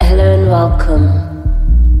welcome.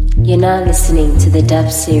 You're now listening to the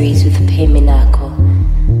dub series with Pay Minako.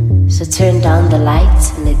 So turn down the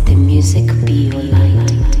lights and let the music be your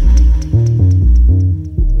light.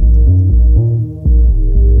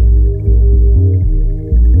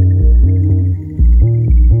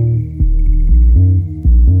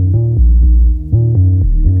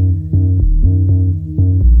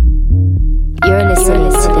 You're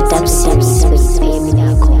listening to the dub series with Pay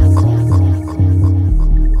Minako.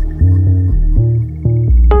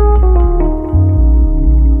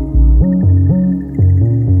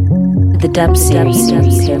 The dub series with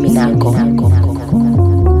Pay Minako.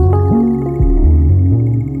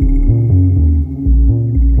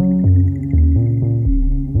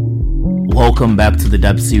 Welcome back to the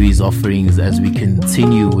dub series offerings as we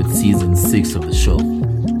continue with season 6 of the show.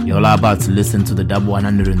 You're all about to listen to the dub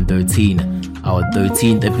 113, our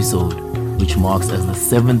 13th episode, which marks as the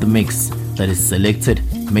 7th mix that is selected,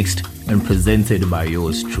 mixed, and presented by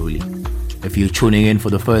yours truly. If you're tuning in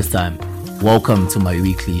for the first time, welcome to my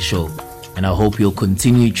weekly show, and I hope you'll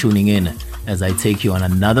continue tuning in as I take you on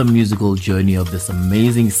another musical journey of this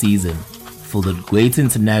amazing season, full of great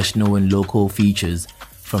international and local features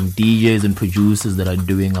from DJs and producers that are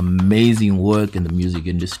doing amazing work in the music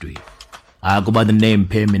industry. I go by the name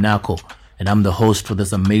Pay Minako, and I'm the host for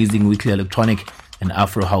this amazing weekly electronic and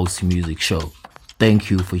Afro house music show. Thank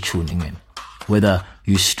you for tuning in. Whether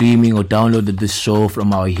you're streaming or downloaded this show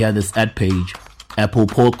from our Hear This ad page, Apple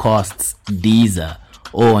Podcasts, Deezer,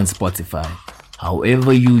 or on Spotify,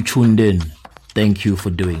 however you tuned in, thank you for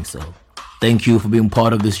doing so. Thank you for being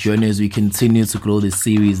part of this journey as we continue to grow this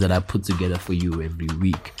series that I put together for you every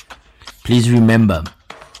week. Please remember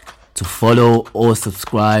to follow or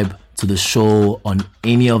subscribe to the show on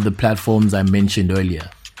any of the platforms I mentioned earlier.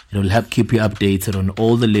 It will help keep you updated on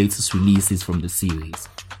all the latest releases from the series.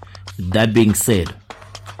 With that being said,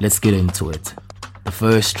 let's get into it. The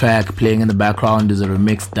first track playing in the background is a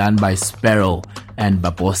remix done by Sparrow and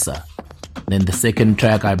Babosa. Then the second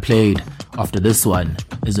track I played after this one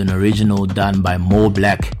is an original done by Mo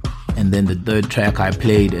Black. And then the third track I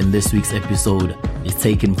played in this week's episode is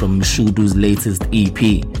taken from Mshudu's latest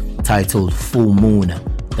EP titled Full Moon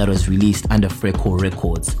that was released under Freco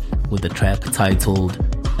Records with the track titled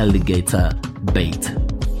Alligator Bait.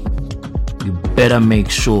 You better make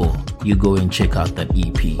sure you go and check out that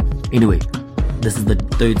EP. Anyway, this is the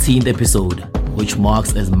 13th episode, which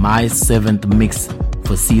marks as my 7th mix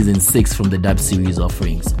for season 6 from the dub series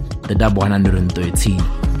offerings, the dub 113,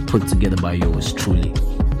 put together by yours truly.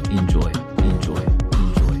 Enjoy, enjoy,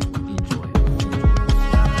 enjoy, enjoy.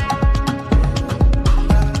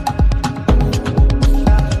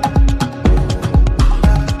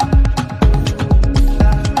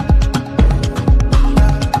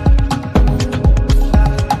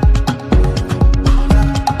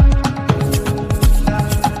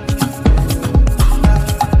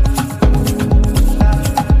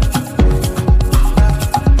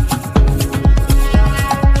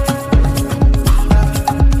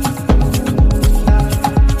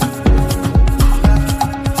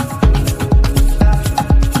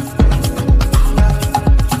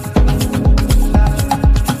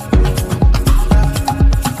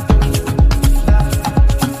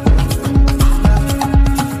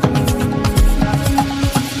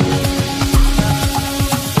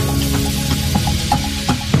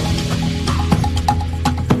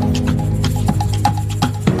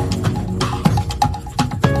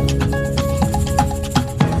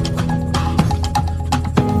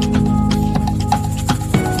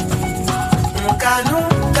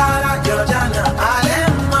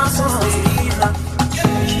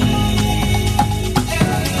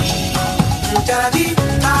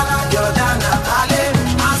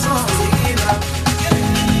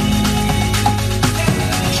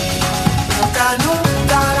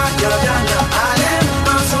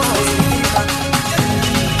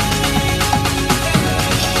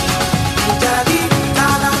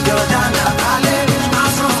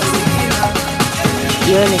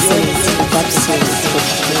 You're listening to the dub series with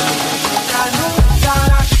Pay Minako.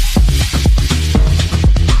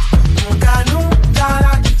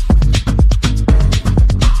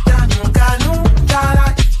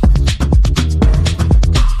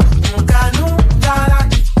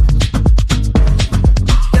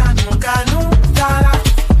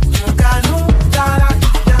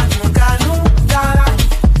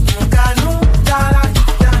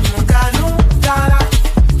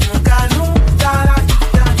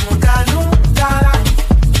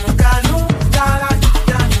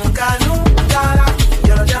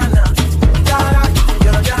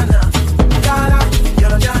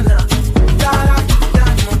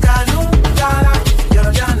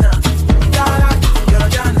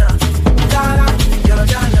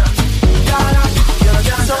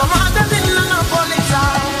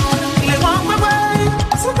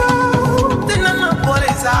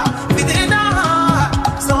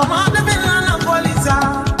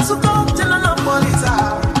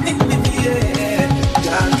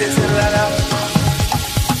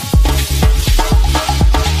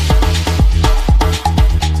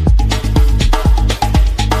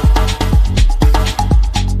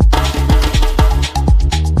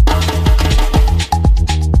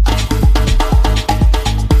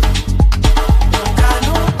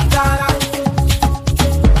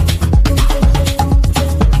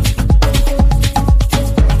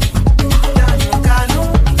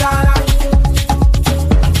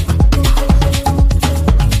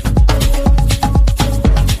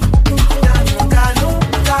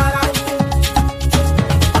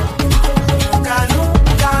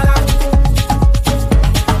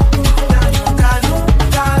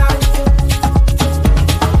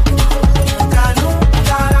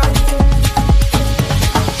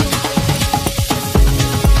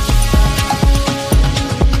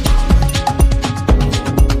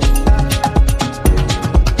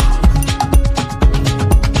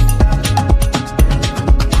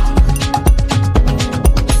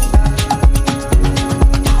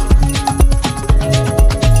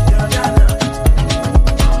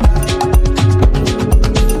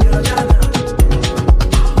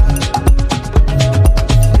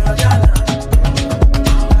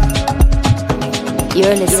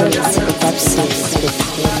 You're listening to the Dub Series with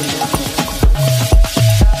Payment Ako.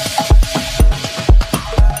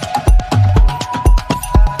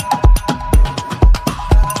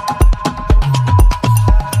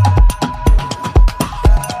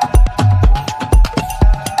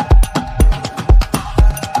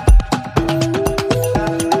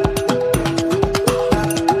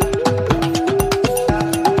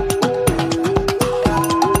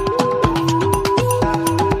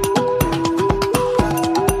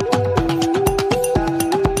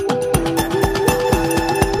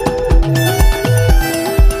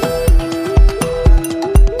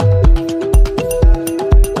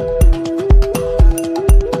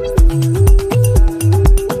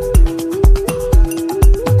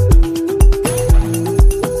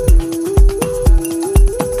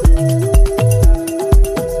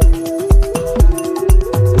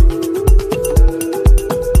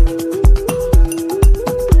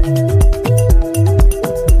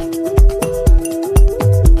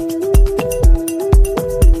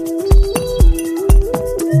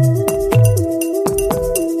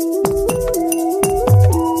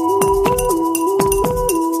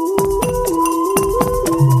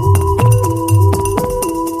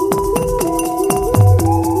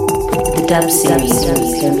 Dub Series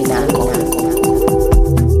with Payment Ako.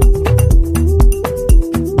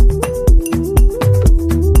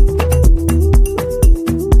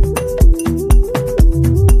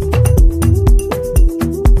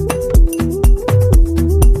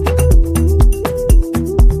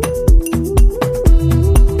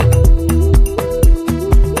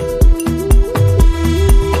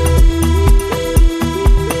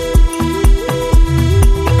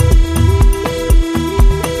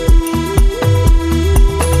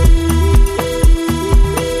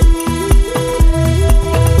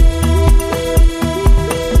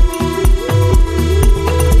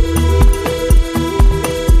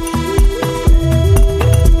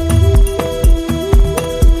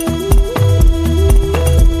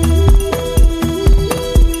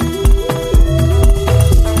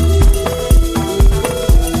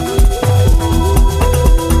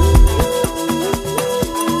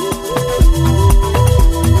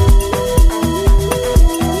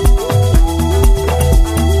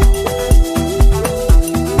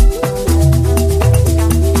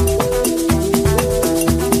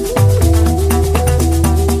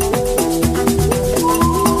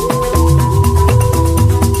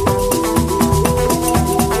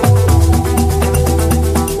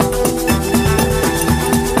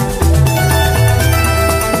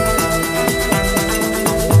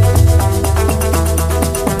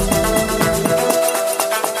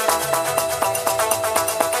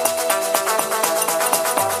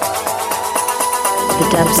 The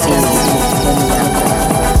Dub Series with Payment Ako.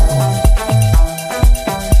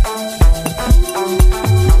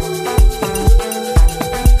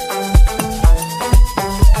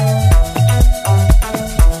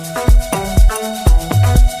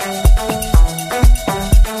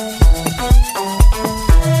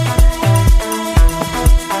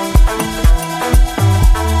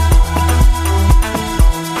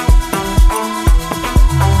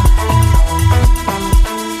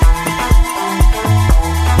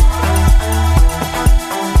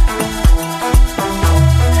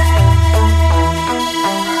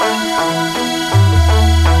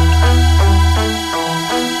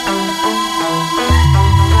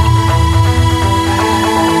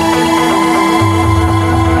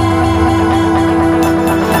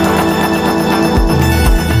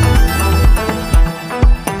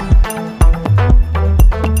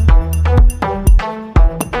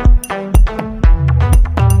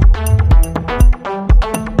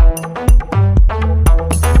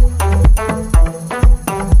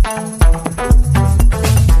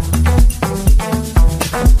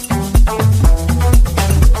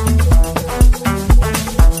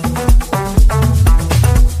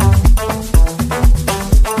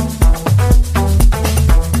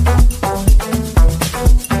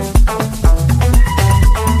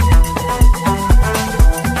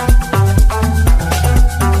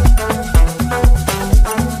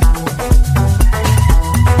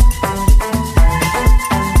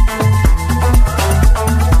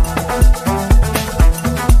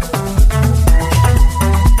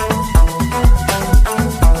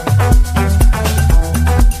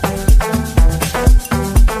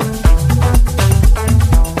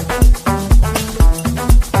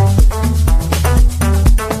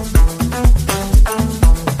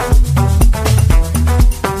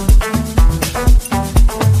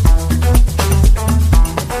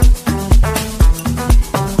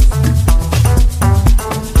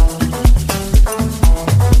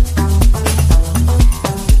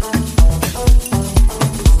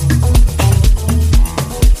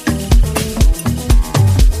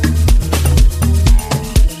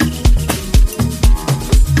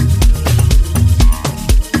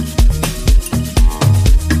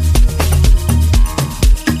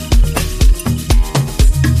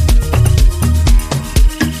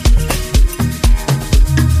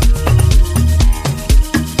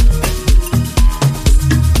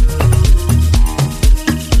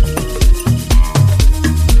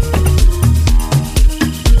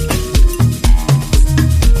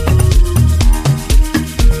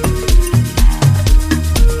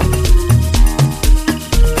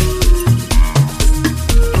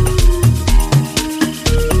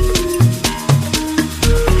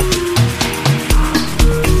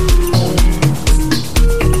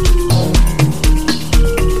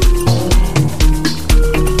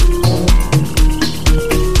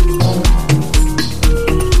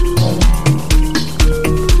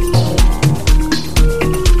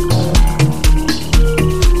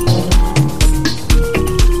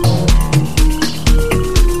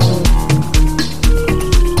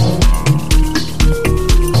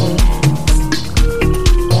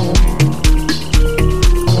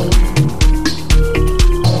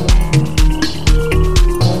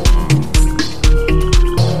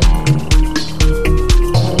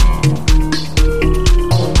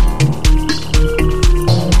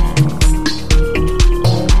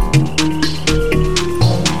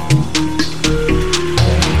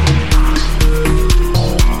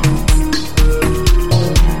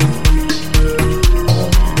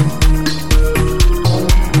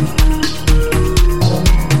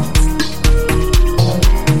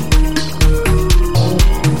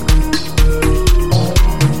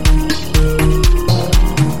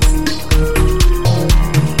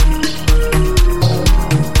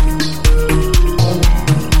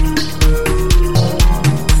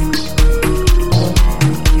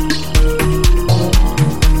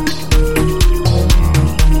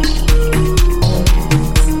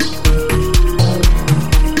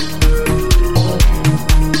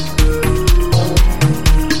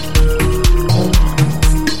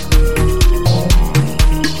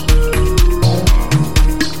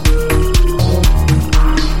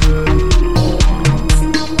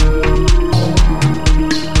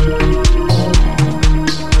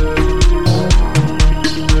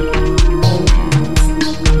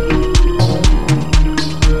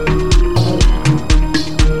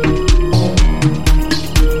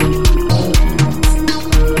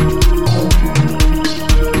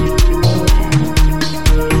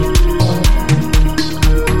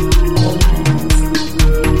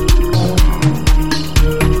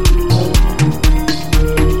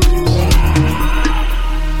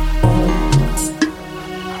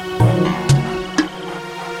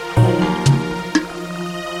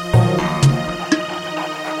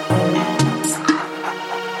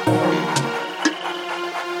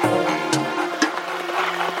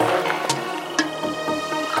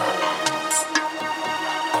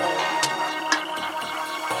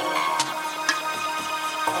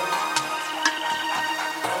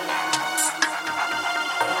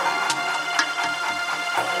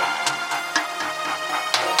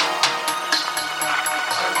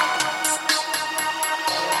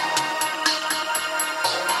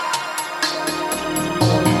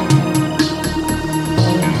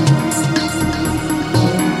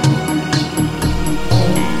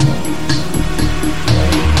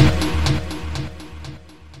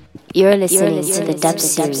 You're listening to the Dub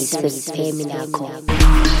Series with Payme Nako.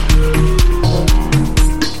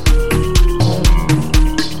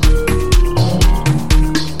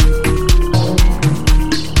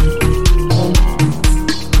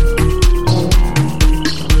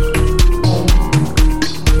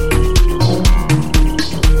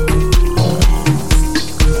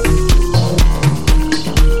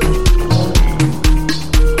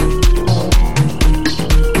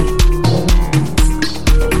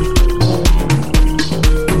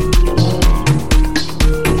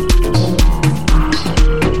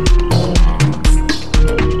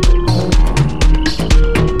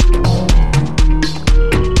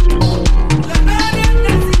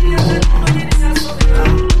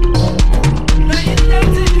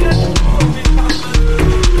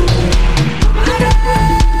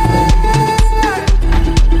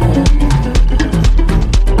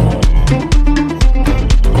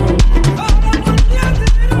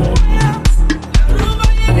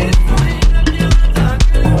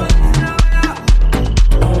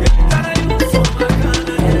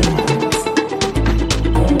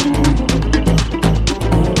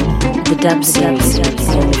 Dub Series with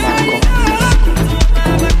Payme Nako.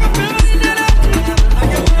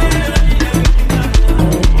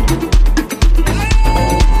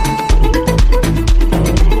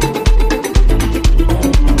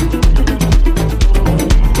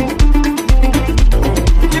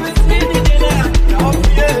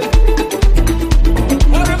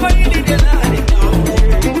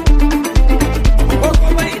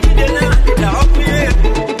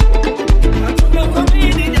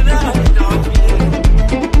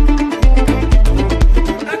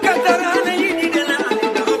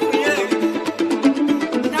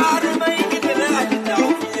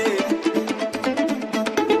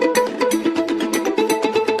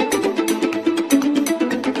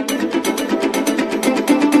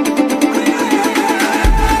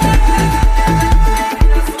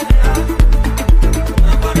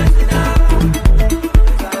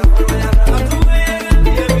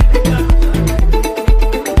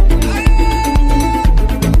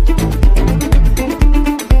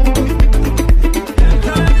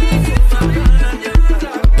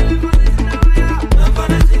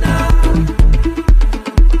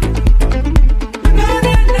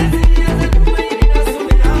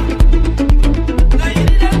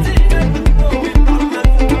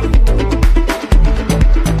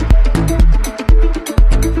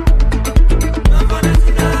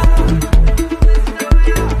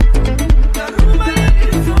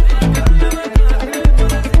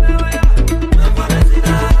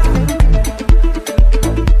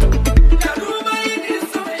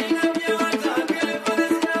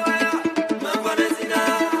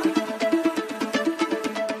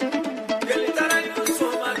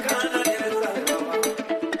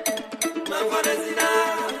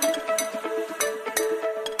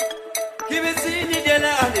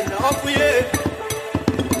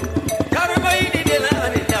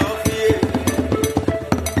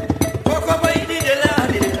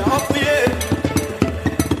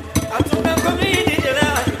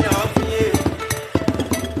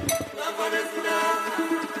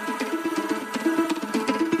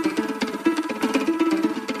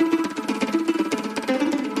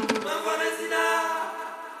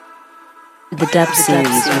 The Dub Series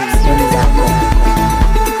with Payme Nako.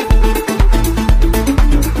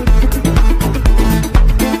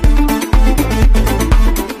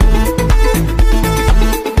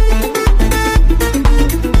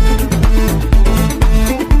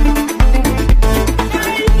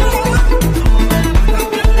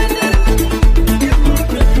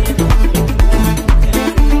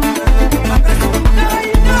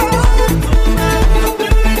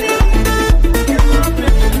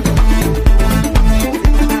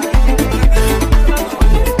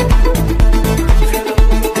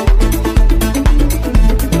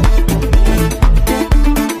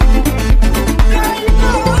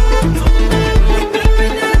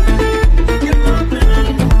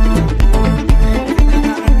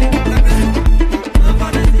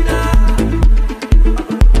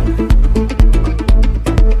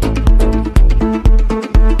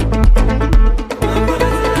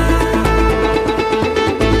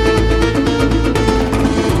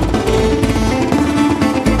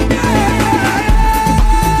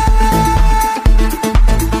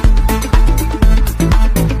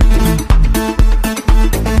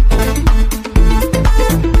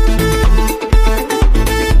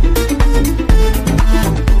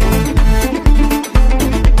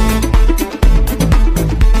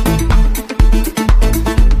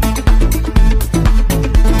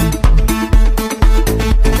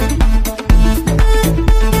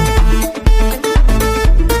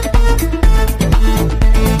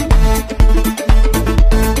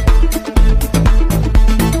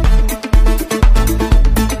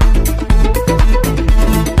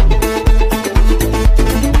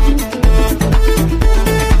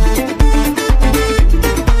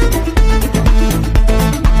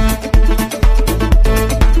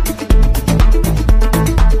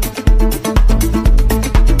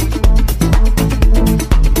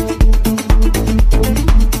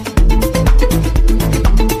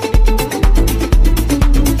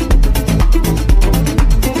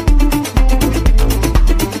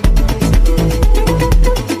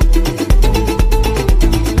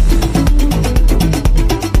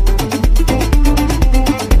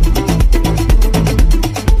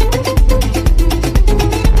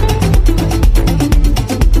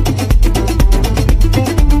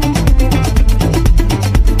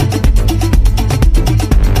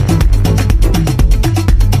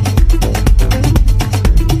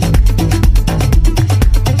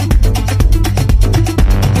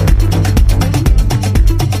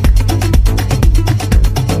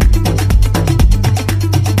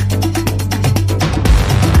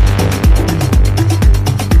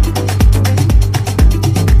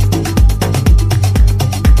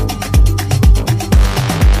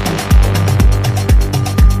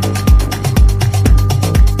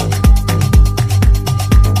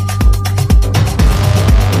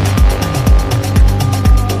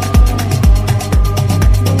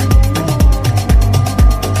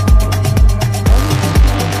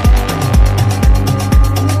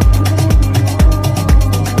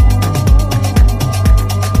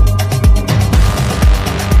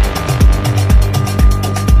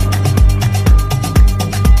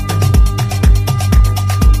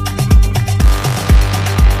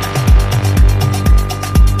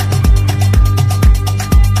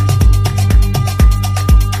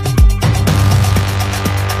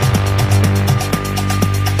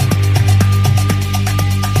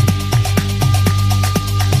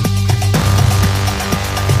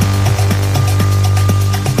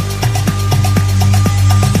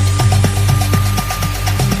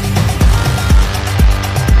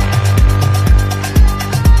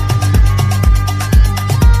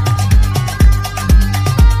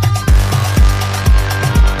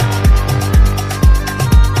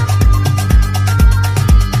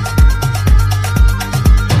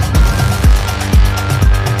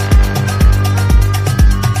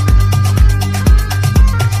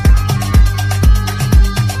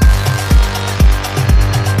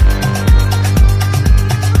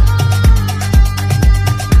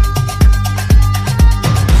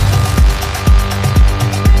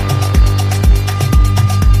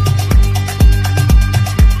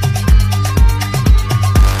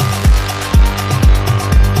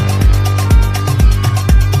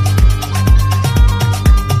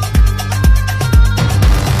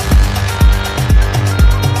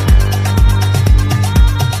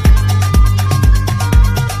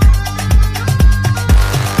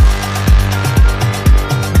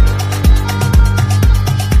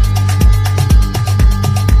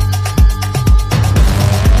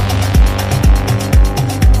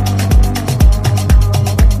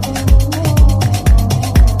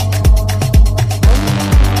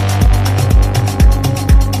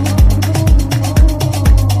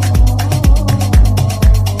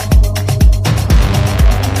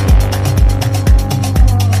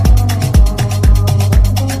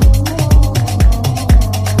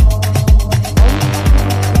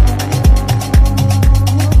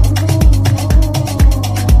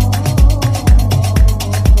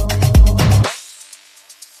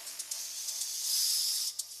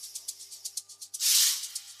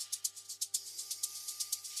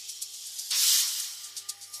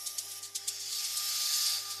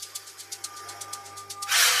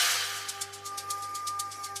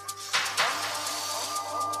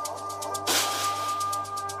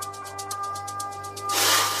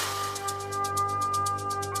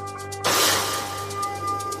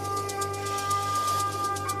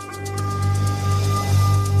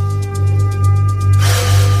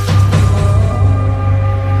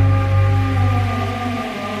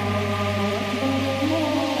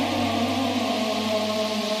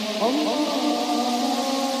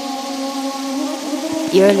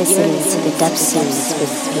 You're listening to the Dub Series with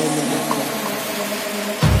Payme Nako.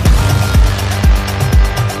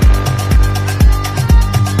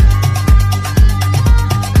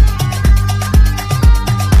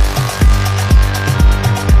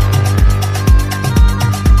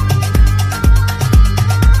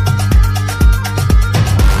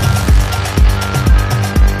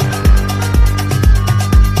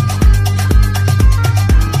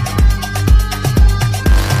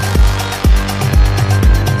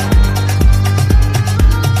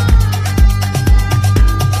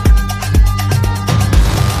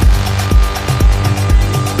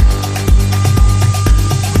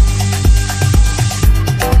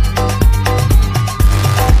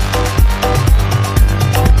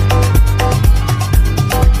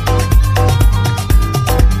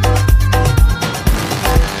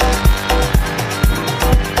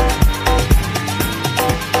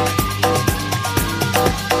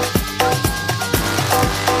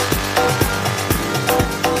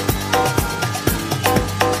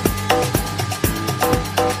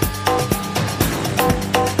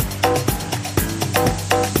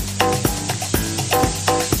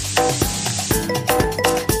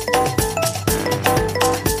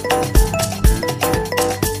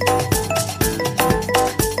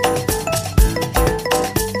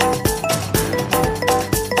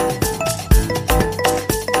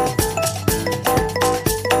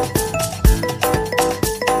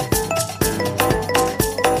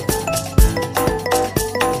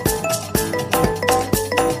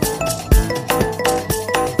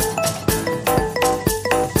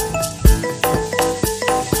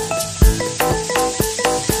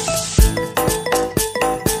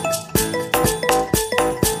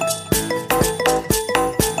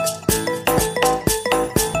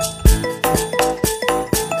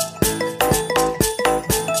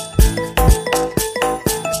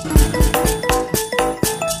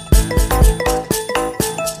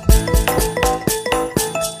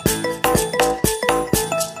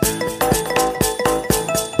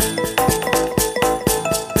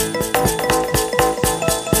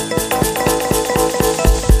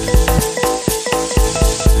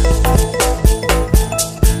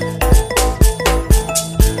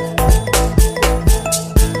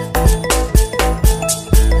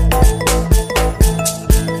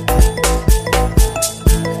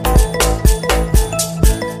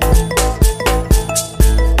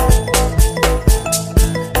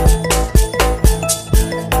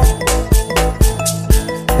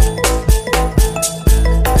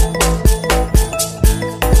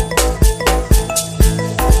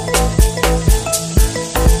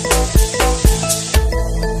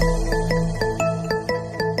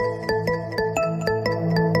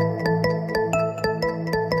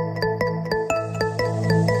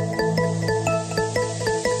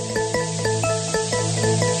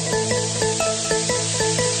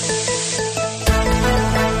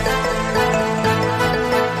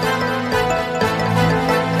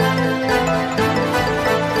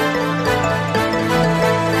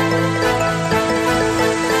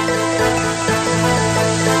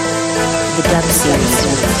 Dub Series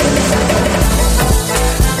with Payme Nako.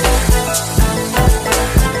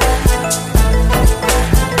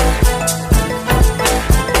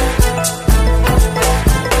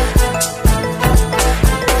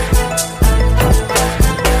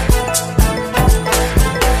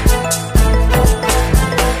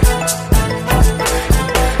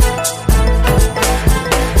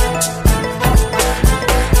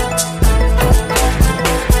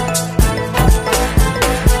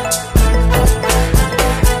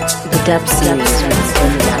 Dub Series with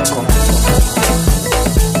Payme Nako.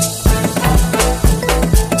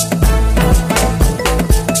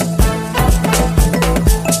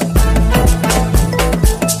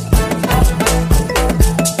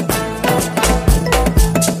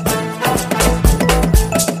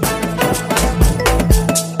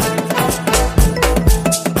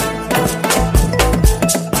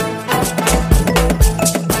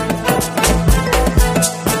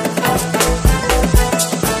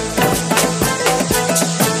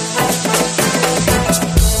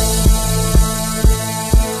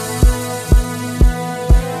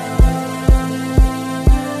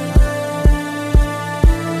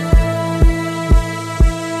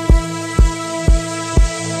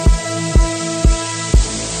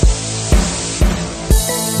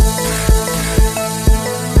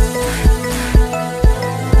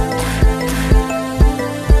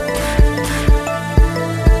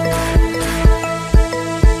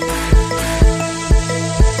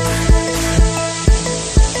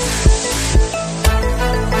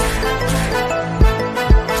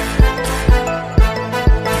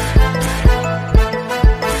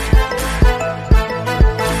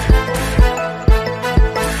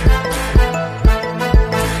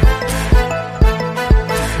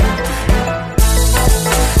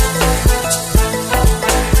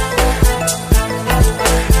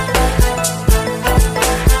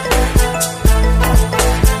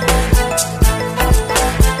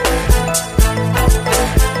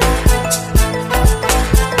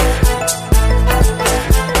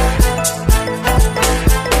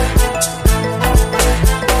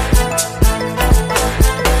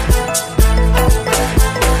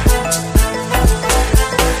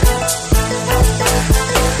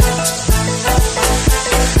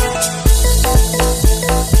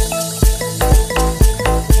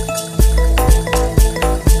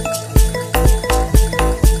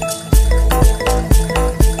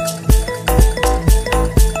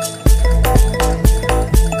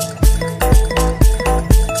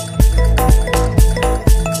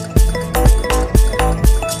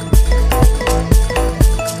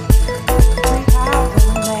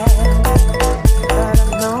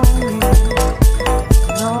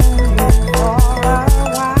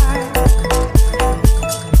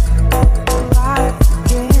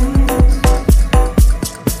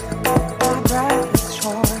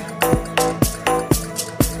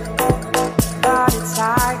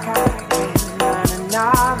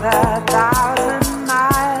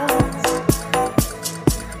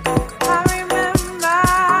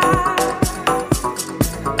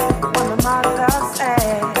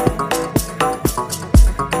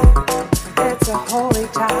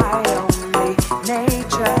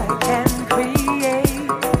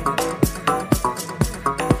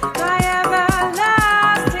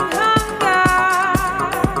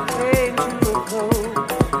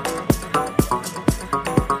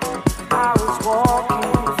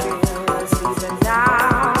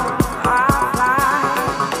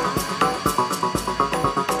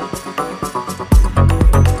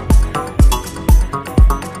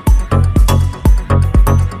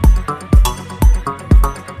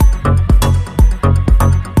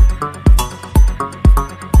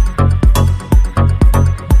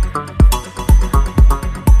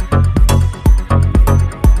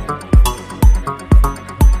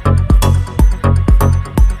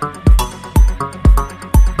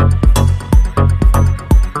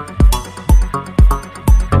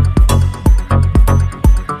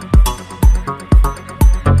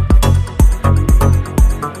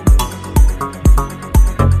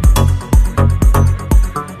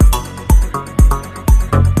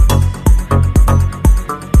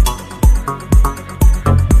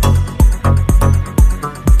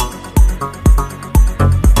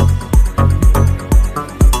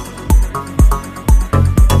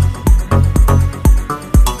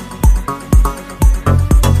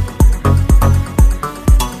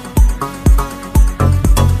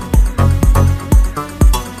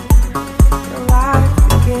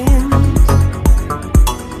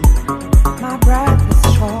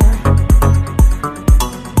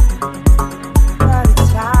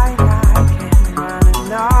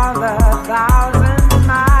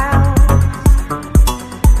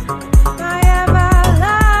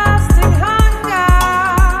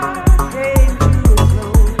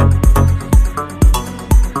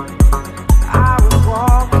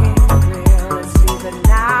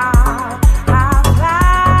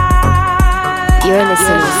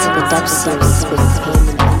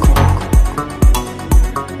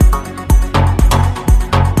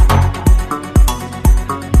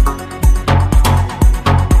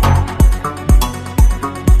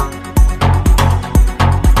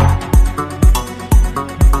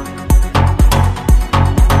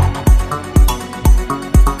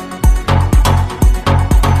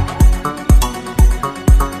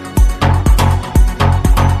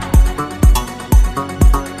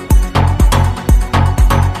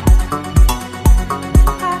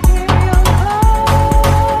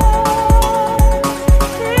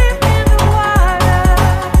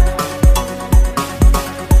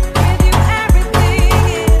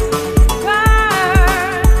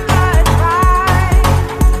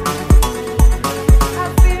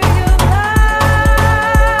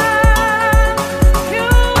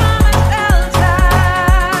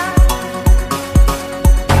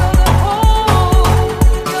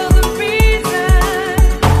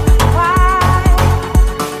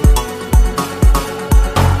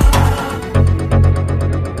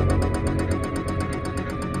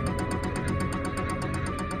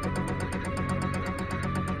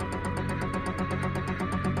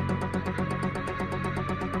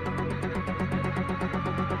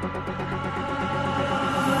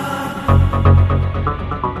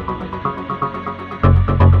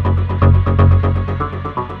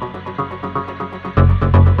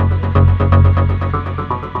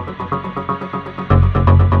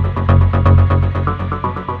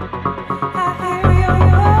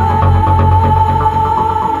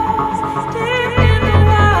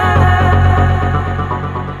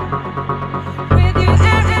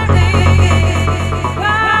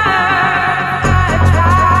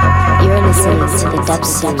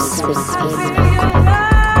 Substance with pain.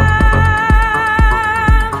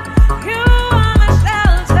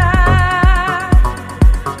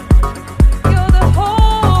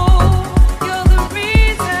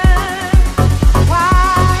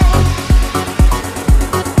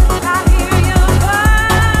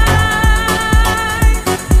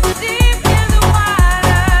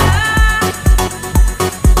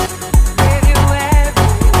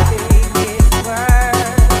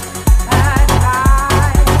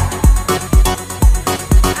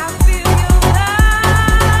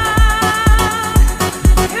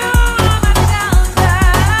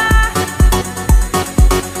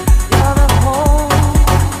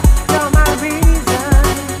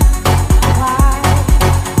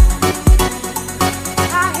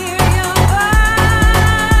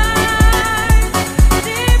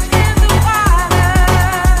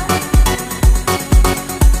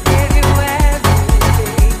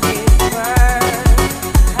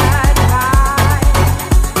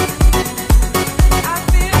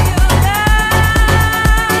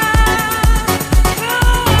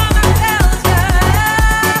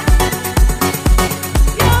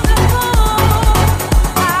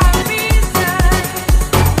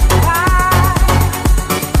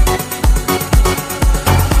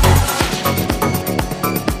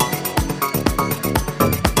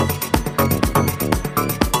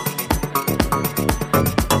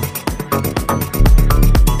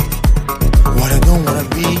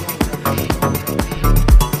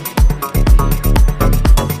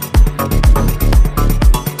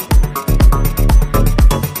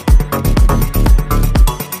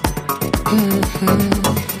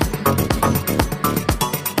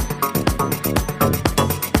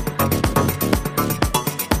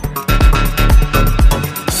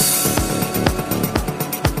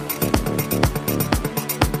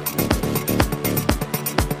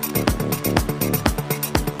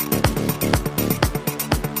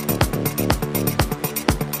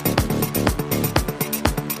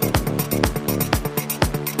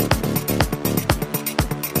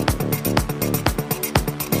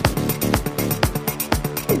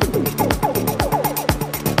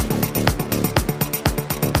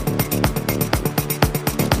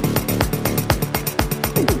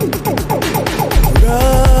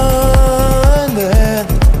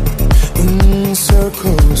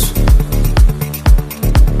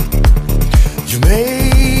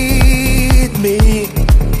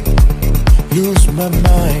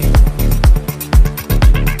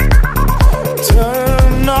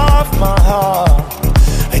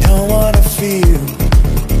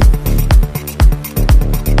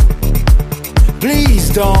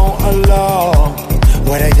 don't allow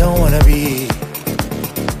what I don't wanna be.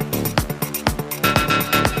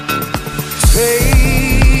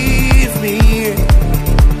 Save me,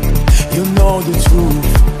 you know the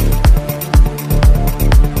truth.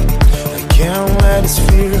 I can't let this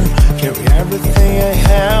fear carry everything I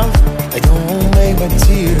have. I don't make my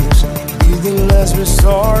tears be the last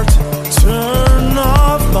resort. Turn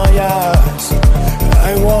off my eyes,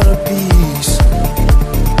 I want a peace.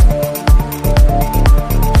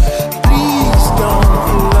 Please don't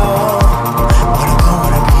allow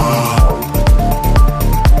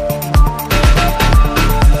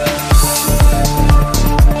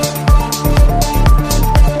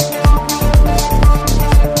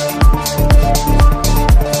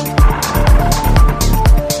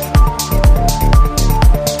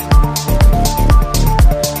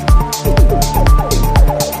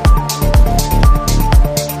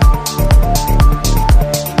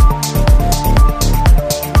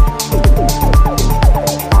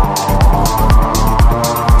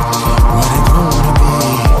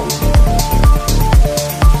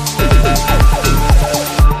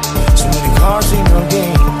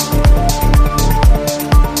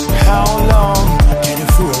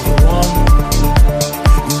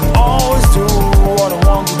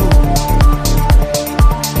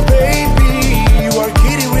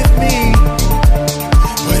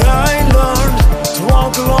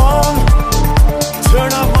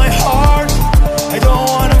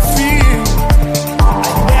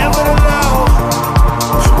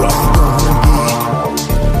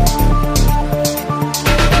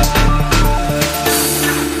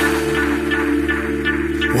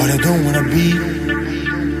what I don't wanna be.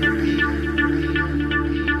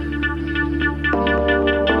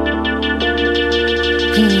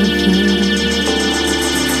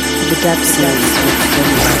 Dub series.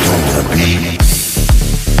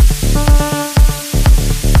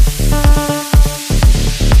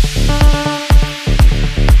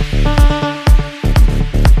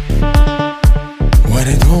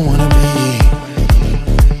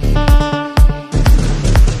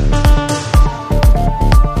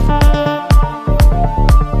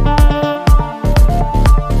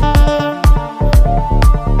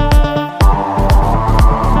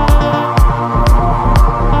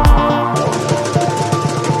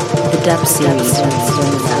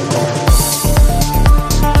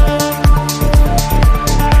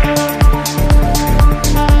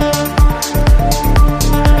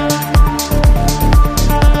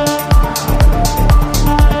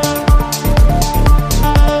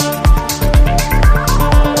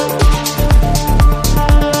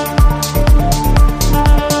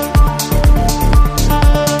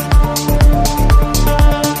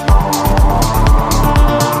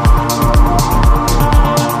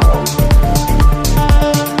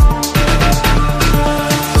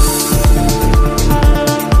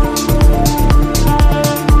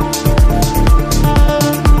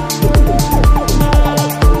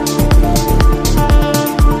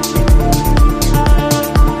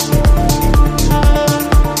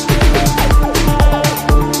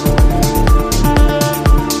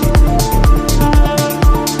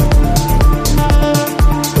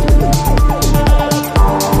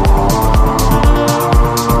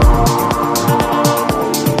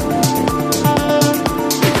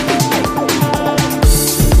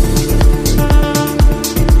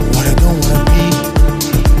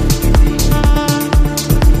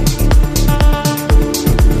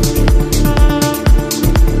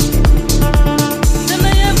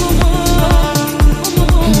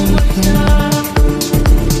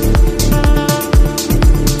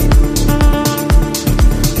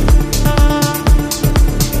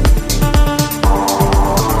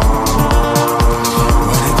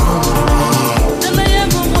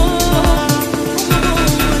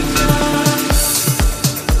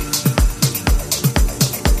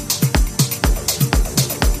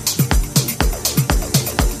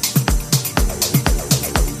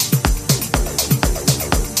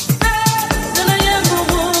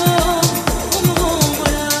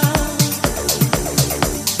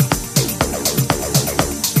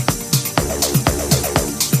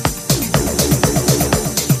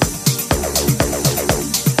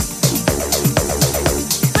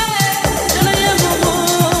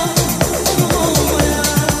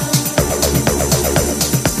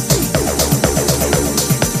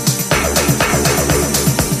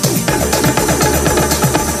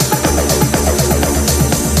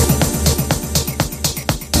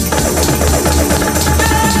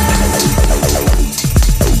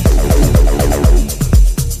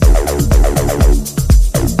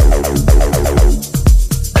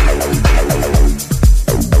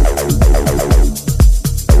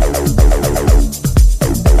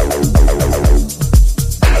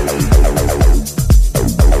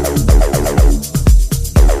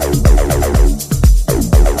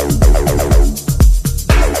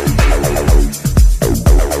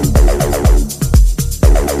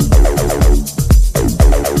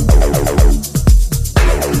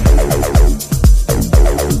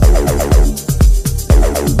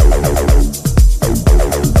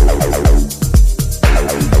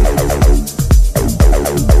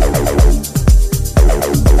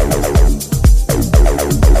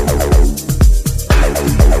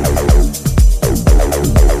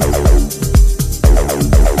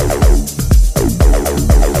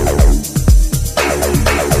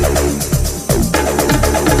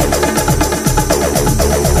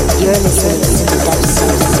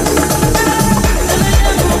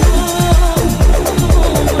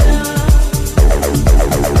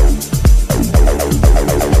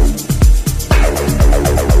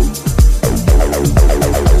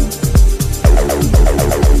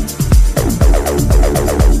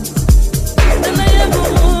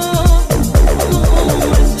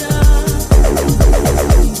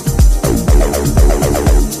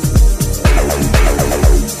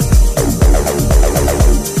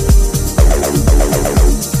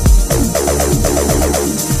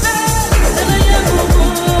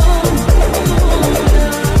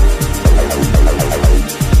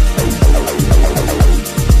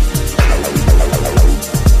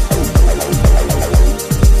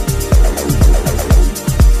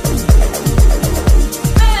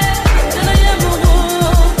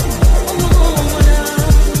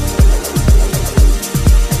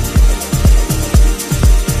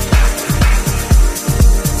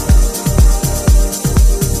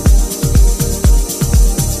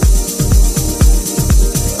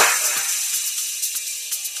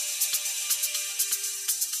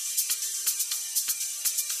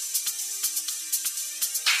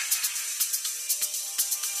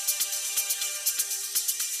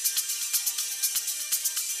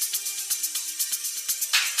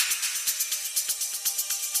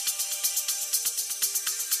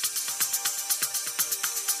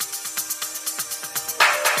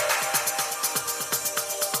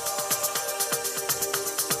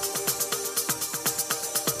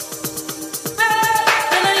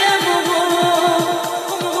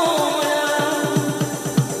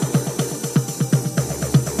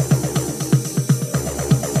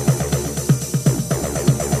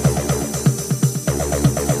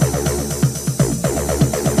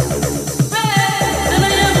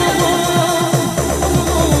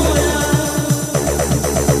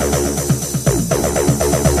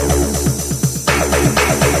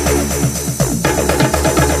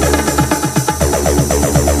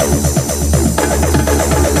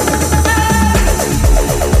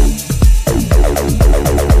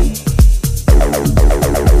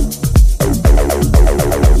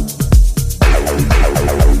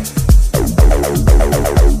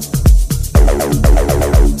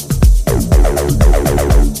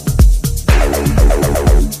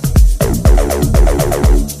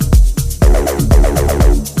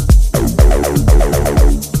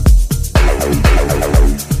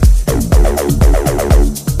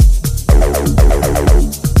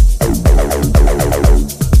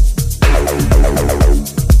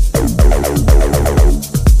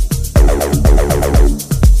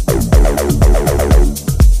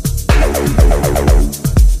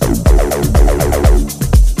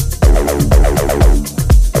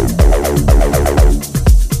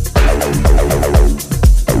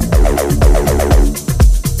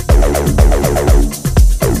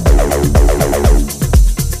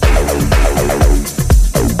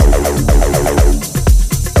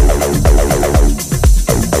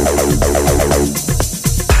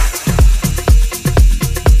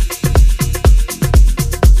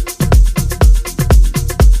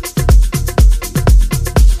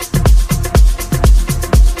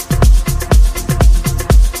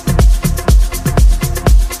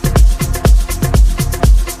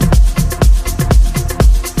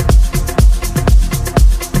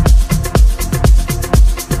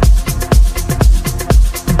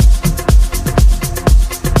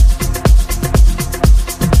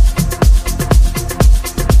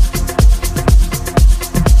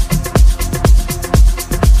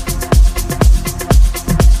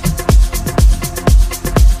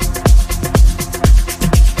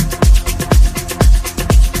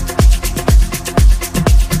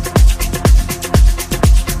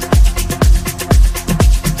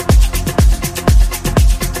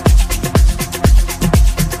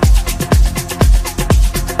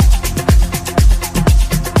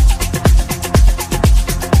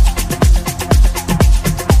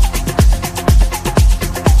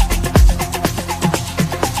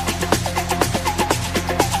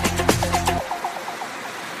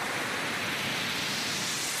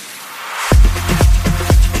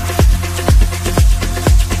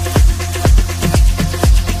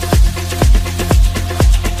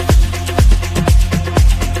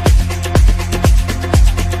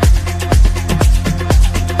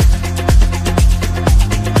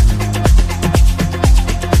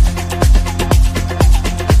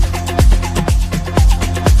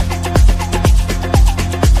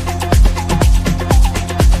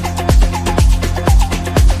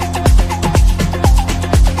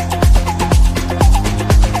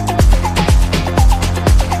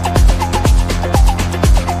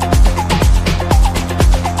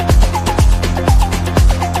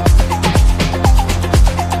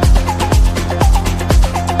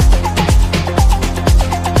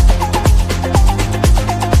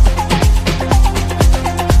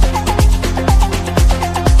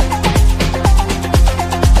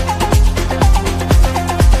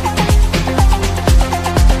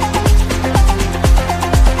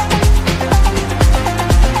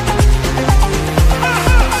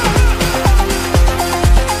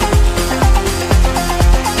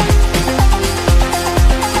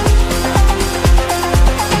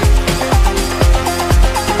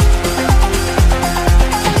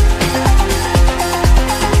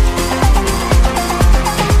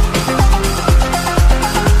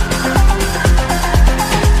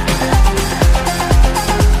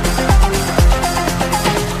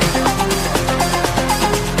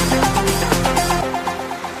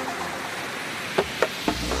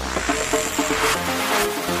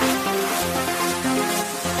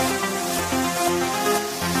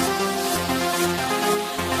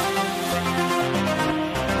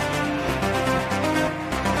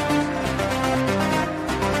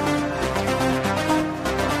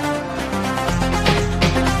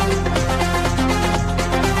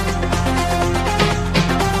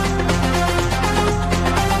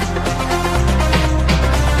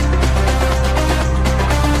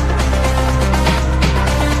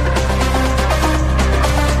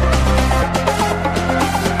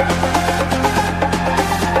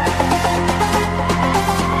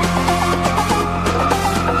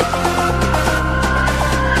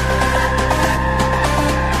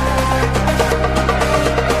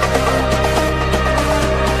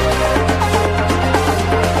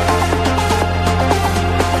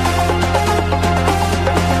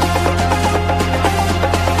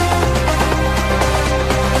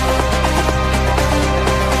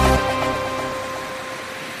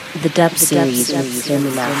 the dub series with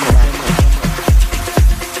Feminako.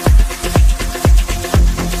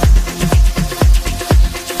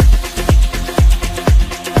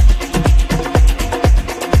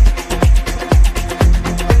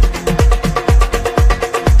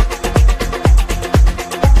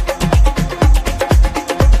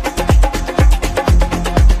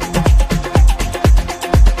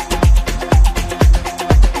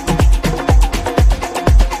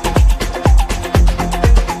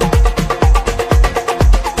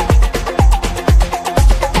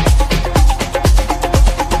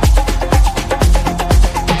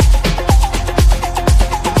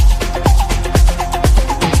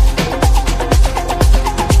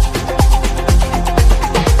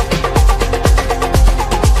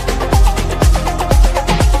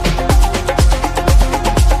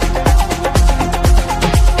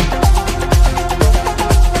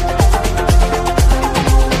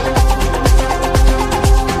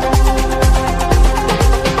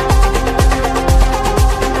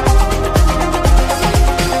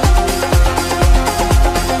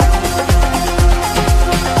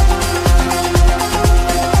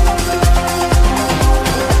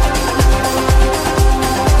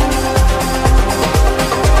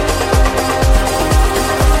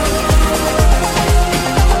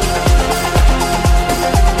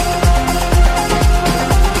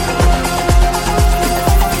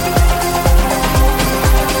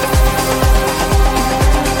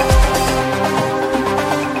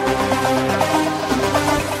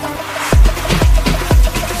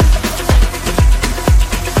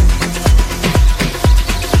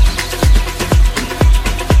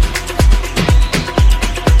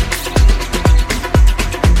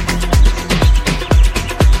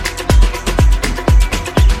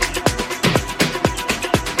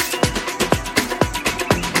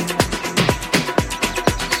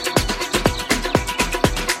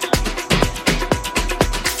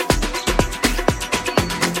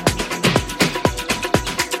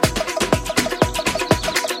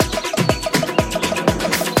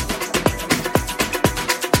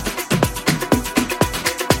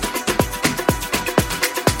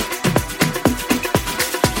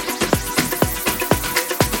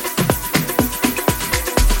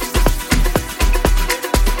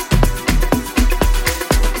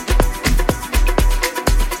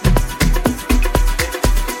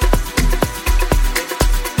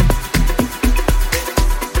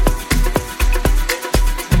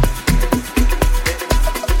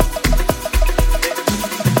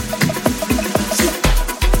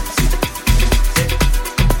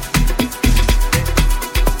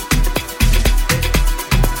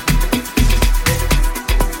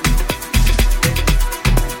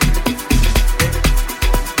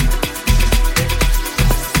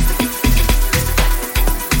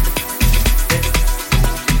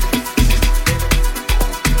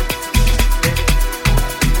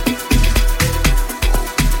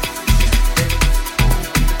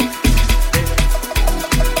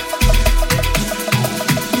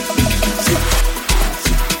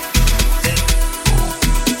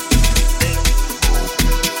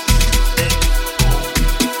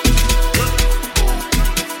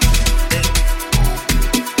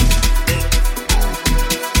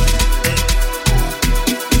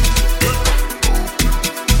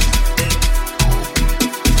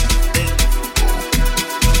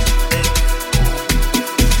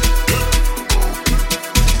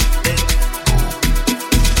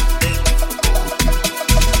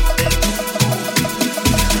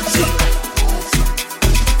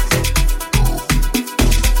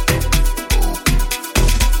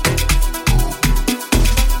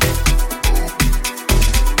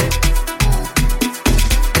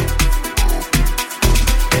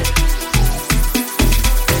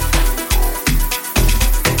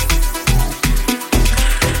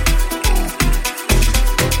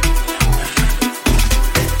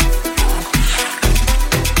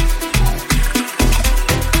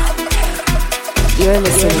 You're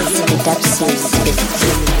listening to the Dub Series with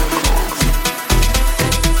Feminako.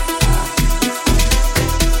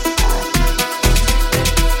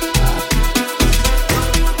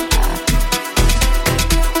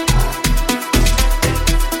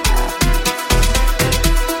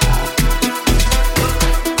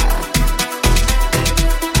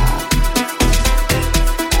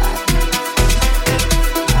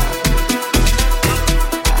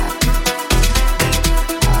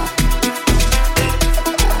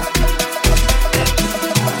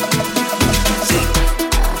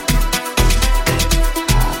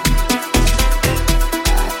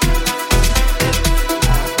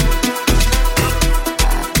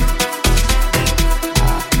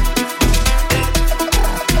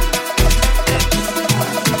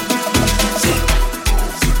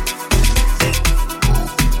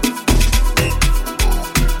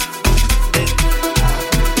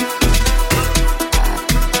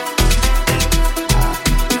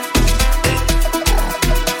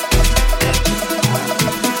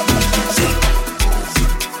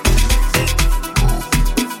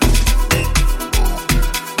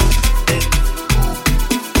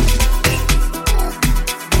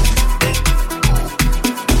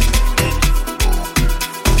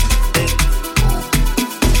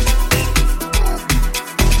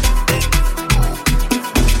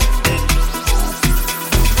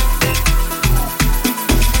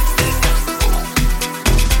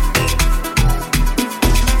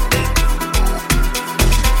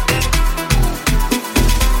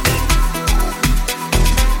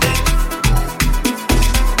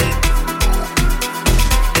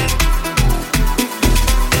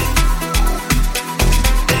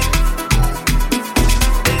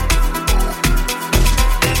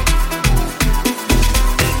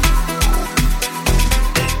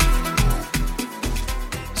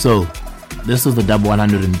 So, this was the Dub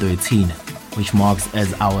 113, which marks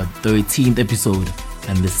as our 13th episode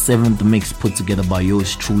and the 7th mix put together by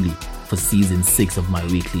yours truly for season 6 of my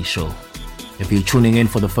weekly show. If you're tuning in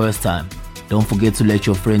for the first time, don't forget to let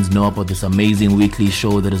your friends know about this amazing weekly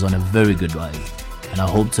show that is on a very good rise. And I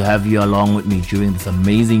hope to have you along with me during this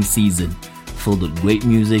amazing season filled with great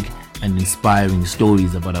music and inspiring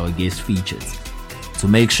stories about our guest features. To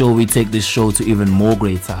make sure we take this show to even more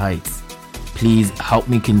greater heights, please help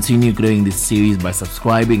me continue growing this series by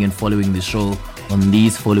subscribing and following the show on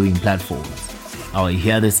these following platforms: our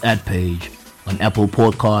Hear This ad page on Apple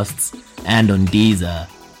Podcasts and on Deezer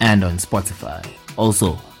and on Spotify.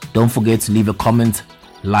 Also, don't forget to leave a comment,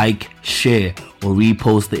 like, share, or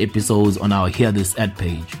repost the episodes on our Hear This ad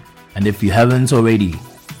page. And if you haven't already,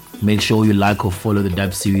 make sure you like or follow the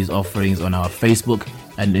Dub Series offerings on our Facebook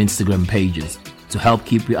and Instagram pages to help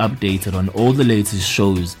keep you updated on all the latest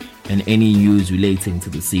shows and any news relating to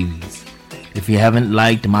the series. If you haven't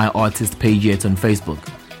liked my artist page yet on Facebook,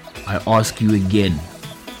 I ask you again,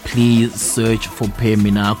 please search for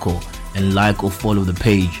Pemi Nako and like or follow the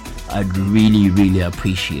page. I'd really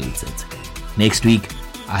appreciate it. Next week,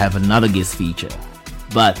 I have another guest feature,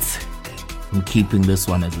 but I'm keeping this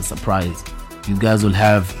one as a surprise. You guys will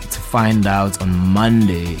have to find out on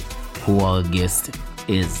Monday who our guest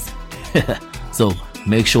is. So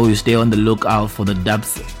make sure you stay on the lookout for the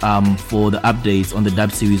dubs, for the updates on the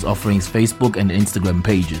Dub Series offerings Facebook and Instagram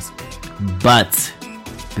pages. But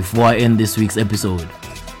before I end this week's episode,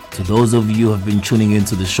 to those of you who have been tuning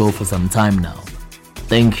into the show for some time now,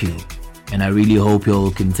 thank you, and I really hope you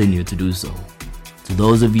will continue to do so. To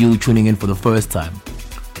those of you tuning in for the first time,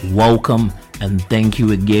 welcome and thank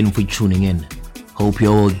you again for tuning in. Hope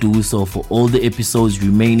you will do so for all the episodes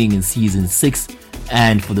remaining in season 6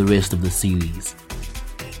 and for the rest of the series.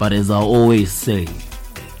 But as I always say,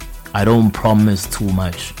 I don't promise too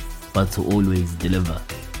much, but to always deliver.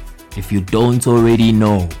 If you don't already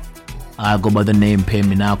know, I go by the name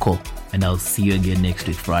Pemi Nako, and I'll see you again next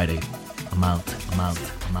week Friday. I'm out.